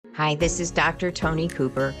Hi, this is Dr. Tony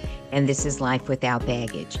Cooper, and this is Life Without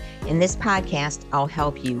Baggage. In this podcast, I'll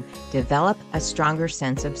help you develop a stronger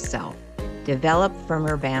sense of self, develop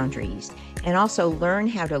firmer boundaries, and also learn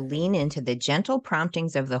how to lean into the gentle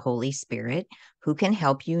promptings of the Holy Spirit who can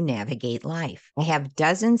help you navigate life. I have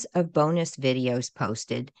dozens of bonus videos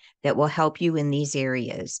posted that will help you in these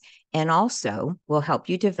areas and also will help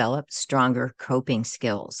you develop stronger coping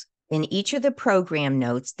skills. In each of the program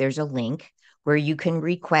notes, there's a link where you can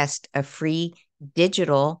request a free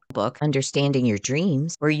digital book, Understanding Your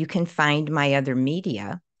Dreams, where you can find my other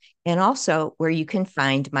media, and also where you can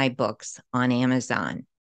find my books on Amazon.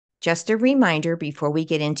 Just a reminder before we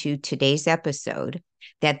get into today's episode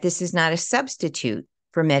that this is not a substitute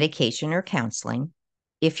for medication or counseling.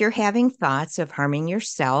 If you're having thoughts of harming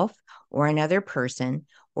yourself or another person,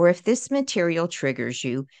 or if this material triggers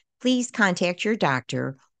you, please contact your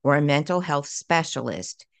doctor or a mental health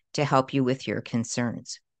specialist to help you with your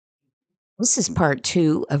concerns. This is part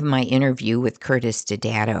 2 of my interview with Curtis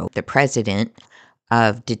Didato, the president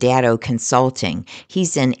of Didato Consulting.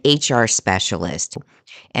 He's an HR specialist.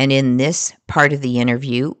 And in this part of the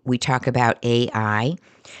interview, we talk about AI,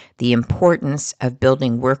 the importance of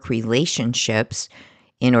building work relationships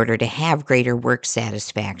in order to have greater work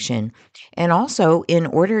satisfaction, and also in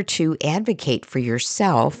order to advocate for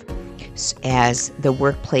yourself as the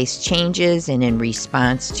workplace changes and in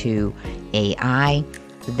response to AI,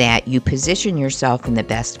 that you position yourself in the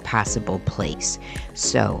best possible place.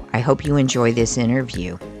 So I hope you enjoy this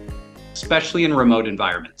interview. Especially in remote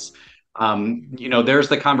environments. There's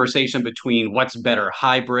the conversation between what's better,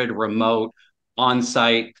 hybrid, remote,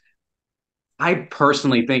 on-site. I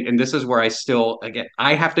personally think, and this is where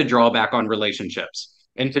I have to draw back on relationships.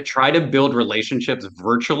 And to try to build relationships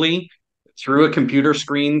virtually through a computer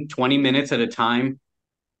screen, 20 minutes at a time,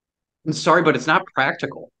 I'm sorry, but it's not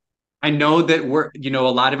practical. I know that a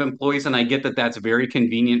lot of employees, and I get that that's very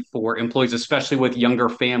convenient for employees, especially with younger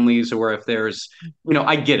families, or if there's,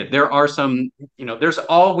 I get it. There are some, there's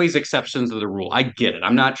always exceptions to the rule. I get it.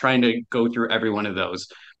 I'm not trying to go through every one of those.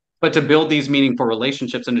 But to build these meaningful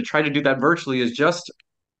relationships and to try to do that virtually is just,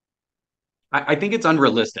 I think it's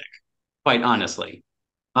unrealistic, quite honestly.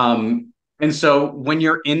 And so when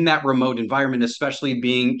you're in that remote environment, especially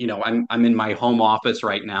being, I'm in my home office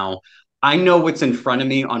right now, I know what's in front of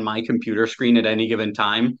me on my computer screen at any given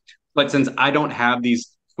time. But since I don't have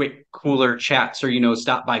these quick, cooler chats or,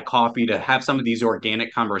 stop by coffee to have some of these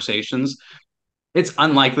organic conversations, it's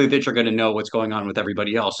unlikely that you're going to know what's going on with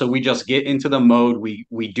everybody else. So we just get into the mode. We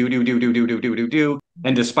do.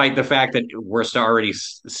 And despite the fact that we're already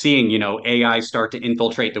seeing, AI start to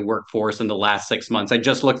infiltrate the workforce in the last 6 months. I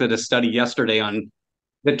just looked at a study yesterday on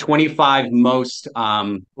the 25 most,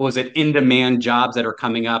 in-demand jobs that are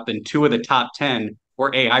coming up, and 2 of the top 10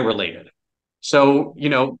 were AI related. So,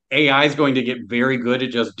 AI is going to get very good at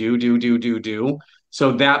just do.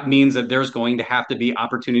 So that means that there's going to have to be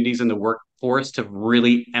opportunities in the workforce to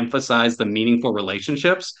really emphasize the meaningful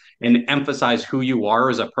relationships and emphasize who you are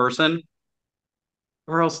as a person,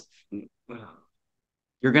 or else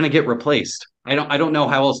you're going to get replaced. I don't know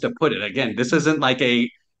how else to put it. Again, this isn't like a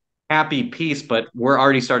happy piece, but we're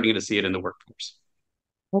already starting to see it in the workforce.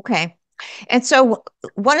 Okay. And so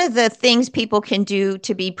one of the things people can do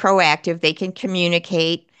to be proactive, they can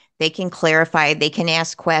communicate, they can clarify, they can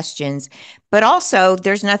ask questions, but also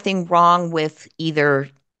there's nothing wrong with either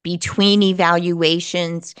between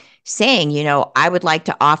evaluations saying, I would like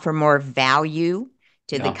to offer more value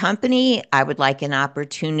to the company. I would like an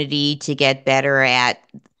opportunity to get better at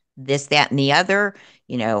this, that, and the other.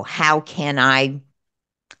 How can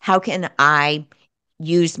I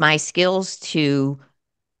use my skills to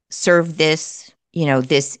serve this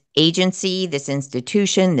agency, this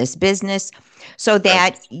institution, this business, so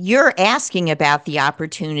that you're asking about the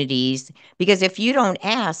opportunities, because if you don't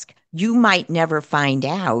ask, you might never find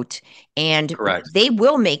out. And they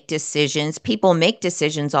will make decisions. People make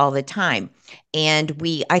decisions all the time. And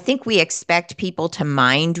I think we expect people to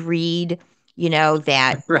mind read,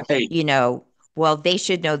 that, well, they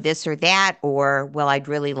should know this or that, or, well, I'd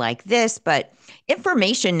really like this, but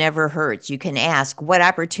information never hurts. You can ask what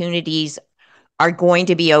opportunities are going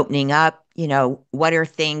to be opening up. What are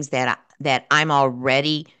things that I'm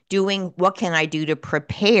already doing? What can I do to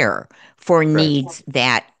prepare for needs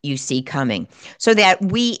that you see coming, so that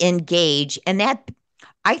we engage? And that,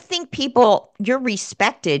 I think you're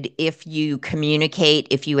respected if you communicate,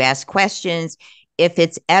 if you ask questions, if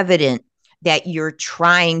it's evident that you're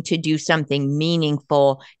trying to do something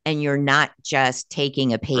meaningful and you're not just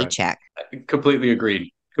taking a paycheck. Completely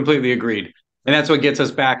agreed. And that's what gets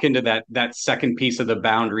us back into that second piece of the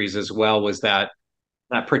boundaries as well, was that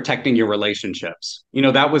that protecting your relationships.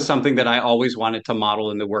 That was something that I always wanted to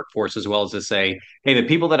model in the workforce as well, as to say, hey, the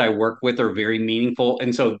people that I work with are very meaningful.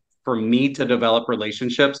 And so for me to develop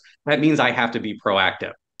relationships, that means I have to be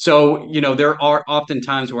proactive. So, there are often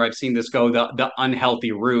times where I've seen this go the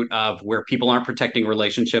unhealthy route of where people aren't protecting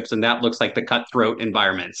relationships, and that looks like the cutthroat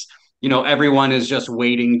environments. Everyone is just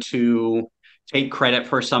waiting to take credit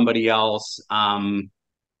for somebody else.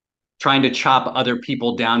 Trying to chop other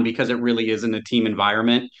people down because it really isn't a team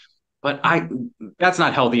environment. But that's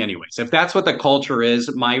not healthy anyways. If that's what the culture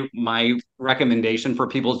is, my recommendation for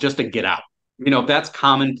people is just to get out. If that's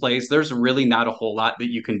commonplace, there's really not a whole lot that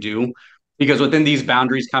you can do, because within these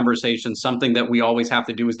boundaries conversations, something that we always have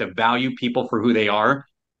to do is to value people for who they are,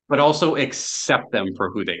 but also accept them for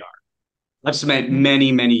who they are. I've spent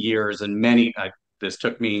many, many years and this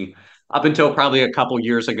took me up until probably a couple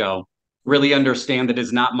years ago, really understand that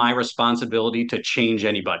it's not my responsibility to change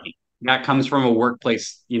anybody. That comes from a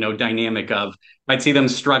workplace, dynamic of I'd see them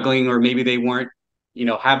struggling, or maybe they weren't,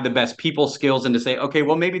 have the best people skills, and to say, okay,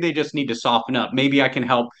 well, maybe they just need to soften up. Maybe I can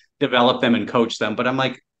help develop them and coach them. But I'm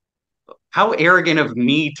like, how arrogant of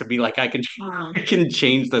me to be like, I can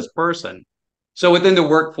change this person. So within the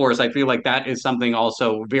workforce, I feel like that is something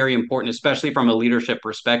also very important, especially from a leadership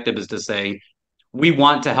perspective, is to say, we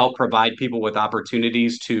want to help provide people with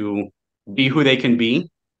opportunities to be who they can be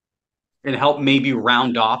and help maybe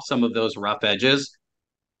round off some of those rough edges,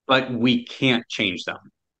 but we can't change them.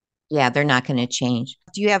 Yeah, they're not going to change.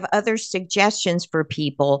 Do you have other suggestions for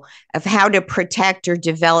people of how to protect or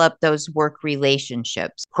develop those work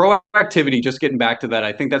relationships? Proactivity, just getting back to that,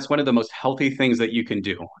 I think that's one of the most healthy things that you can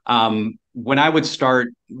do. When I would start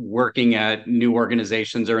working at new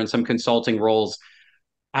organizations or in some consulting roles,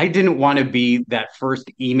 I didn't want to be that first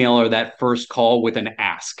email or that first call with an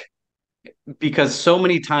ask, because so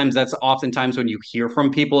many times that's oftentimes when you hear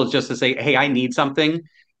from people, it's just to say, hey, I need something.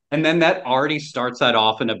 And then that already starts that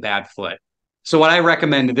off in a bad foot. So what I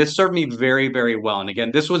recommend, this served me very, very well. And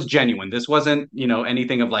again, this was genuine. This wasn't,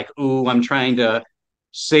 anything of like, ooh, I'm trying to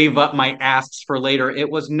save up my asks for later. It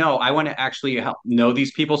was, no, I want to actually help know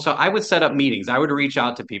these people. So I would set up meetings. I would reach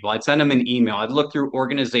out to people. I'd send them an email. I'd look through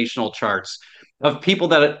organizational charts of people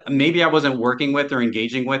that maybe I wasn't working with or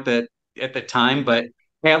engaging with at the time, but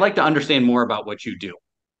hey, I'd like to understand more about what you do.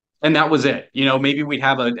 And that was it. Maybe we'd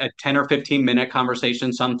have a 10 or 15-minute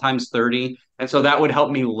conversation, sometimes 30. And so that would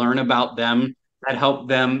help me learn about them. That helped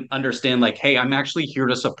them understand, like, hey, I'm actually here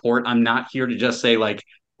to support. I'm not here to just say, like,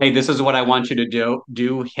 hey, this is what I want you to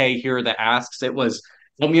do. Hey, here are the asks. It was,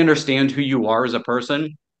 help me understand who you are as a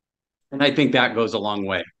person. And I think that goes a long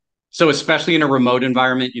way. So especially in a remote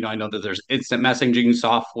environment, I know that there's instant messaging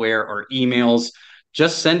software or emails.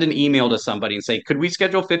 Just send an email to somebody and say, could we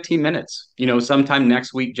schedule 15 minutes, sometime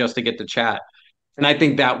next week, just to get to chat? And I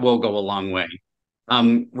think that will go a long way.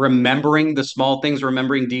 Remembering the small things,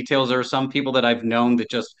 remembering details. There are some people that I've known that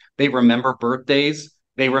just, they remember birthdays,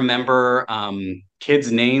 they remember kids'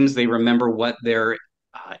 names, they remember what they're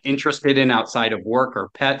interested in outside of work or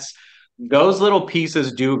pets. Those little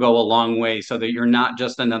pieces do go a long way, so that you're not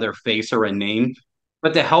just another face or a name,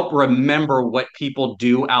 but to help remember what people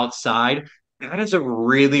do outside. That is a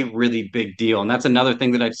really, really big deal. And that's another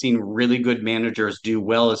thing that I've seen really good managers do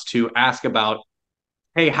well, is to ask about,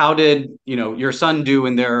 hey, how did your son do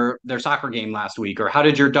in their soccer game last week, or how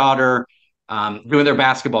did your daughter do in their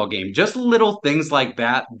basketball game? Just little things like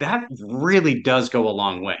that. That really does go a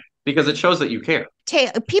long way, because it shows that you care.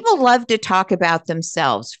 People love to talk about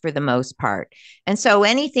themselves for the most part. And so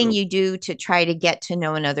anything you do to try to get to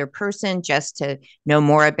know another person, just to know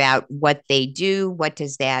more about what they do,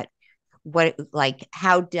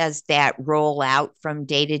 how does that roll out from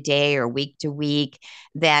day to day or week to week,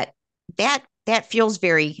 that feels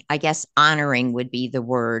very, I guess, honoring would be the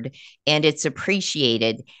word, and it's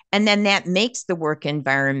appreciated. And then that makes the work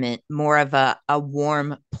environment more of a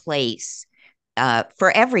warm place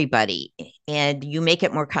for everybody, and you make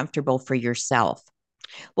it more comfortable for yourself.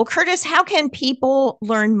 Well, Curtis, how can people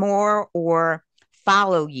learn more or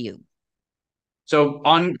follow you? So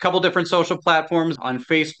on a couple different social platforms, on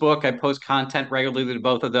Facebook, I post content regularly to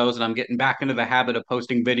both of those, and I'm getting back into the habit of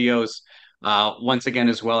posting videos. Once again,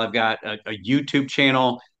 as well, I've got a YouTube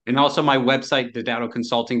channel, and also my website,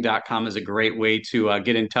 didatoconsulting.com, is a great way to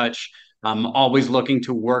get in touch. I'm always looking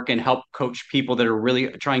to work and help coach people that are really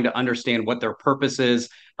trying to understand what their purpose is,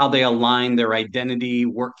 how they align their identity,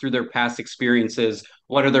 work through their past experiences,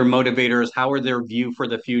 what are their motivators, how are their view for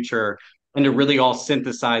the future, and to really all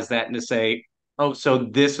synthesize that and to say, oh, so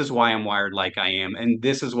this is why I'm wired like I am, and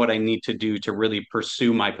this is what I need to do to really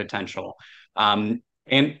pursue my potential. And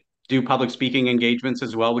do public speaking engagements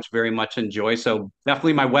as well, which very much enjoy. So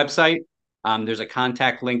definitely my website, There's a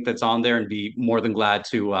contact link that's on there, and be more than glad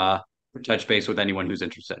to touch base with anyone who's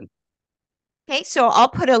interested. Okay, so I'll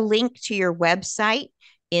put a link to your website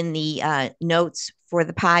in the notes for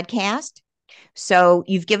the podcast. So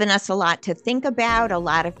you've given us a lot to think about, a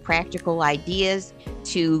lot of practical ideas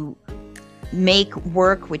to make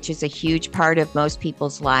work, which is a huge part of most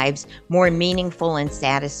people's lives, more meaningful and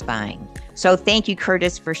satisfying. So thank you,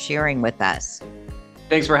 Curtis, for sharing with us.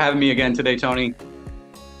 Thanks for having me again today, Tony.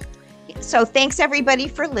 So thanks everybody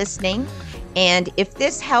for listening. And if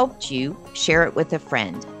this helped you, share it with a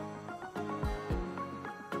friend.